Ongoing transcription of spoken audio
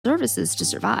services to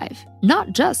survive,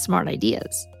 not just smart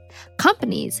ideas.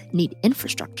 Companies need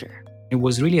infrastructure. It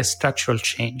was really a structural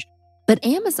change. But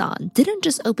Amazon didn't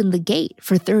just open the gate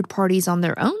for third parties on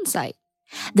their own site.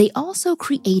 They also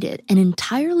created an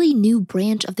entirely new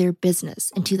branch of their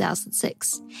business in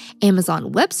 2006,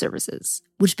 Amazon Web Services,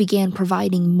 which began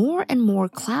providing more and more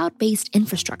cloud-based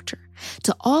infrastructure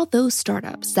to all those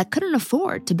startups that couldn't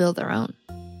afford to build their own.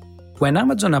 When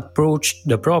Amazon approached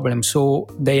the problem, so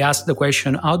they asked the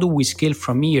question, how do we scale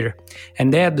from here?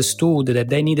 And they understood that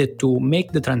they needed to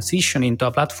make the transition into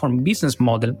a platform business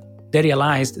model. They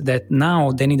realized that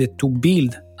now they needed to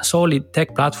build a solid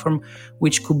tech platform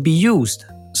which could be used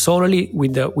solely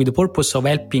with the purpose of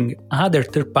helping other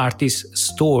third parties'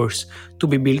 stores to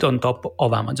be built on top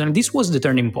of Amazon. And this was the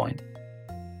turning point.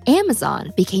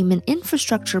 Amazon became an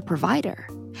infrastructure provider.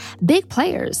 Big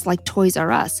players like Toys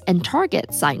R Us and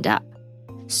Target signed up.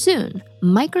 Soon,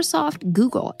 Microsoft,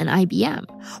 Google, and IBM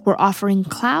were offering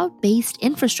cloud-based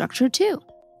infrastructure too.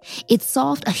 It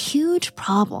solved a huge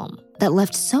problem that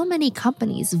left so many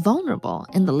companies vulnerable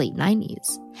in the late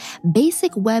 90s.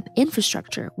 Basic web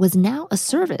infrastructure was now a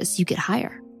service you could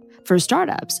hire. For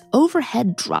startups,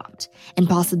 overhead dropped and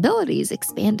possibilities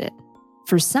expanded.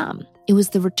 For some, it was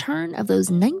the return of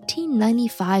those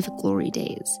 1995 glory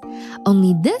days.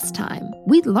 Only this time,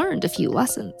 we'd learned a few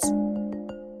lessons.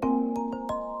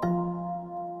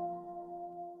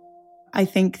 I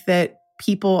think that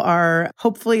people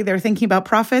hopefully they're thinking about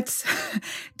profits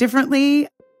differently.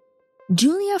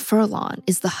 Julia Furlan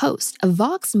is the host of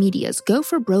Vox Media's Go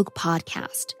for Broke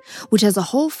podcast, which has a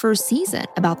whole first season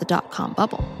about the dot-com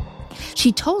bubble.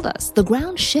 She told us the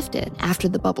ground shifted after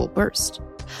the bubble burst.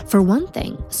 For one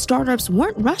thing, startups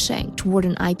weren't rushing toward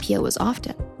an IPO as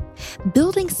often.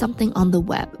 Building something on the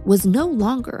web was no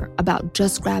longer about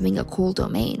just grabbing a cool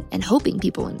domain and hoping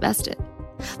people invested.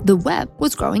 The web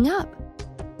was growing up.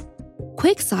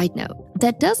 Quick side note,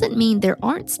 that doesn't mean there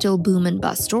aren't still boom and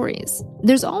bust stories.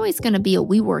 There's always going to be a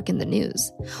WeWork in the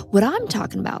news. What I'm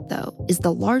talking about, though, is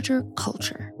the larger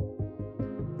culture.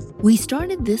 We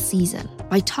started this season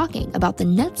by talking about the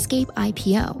Netscape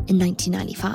IPO in 1995.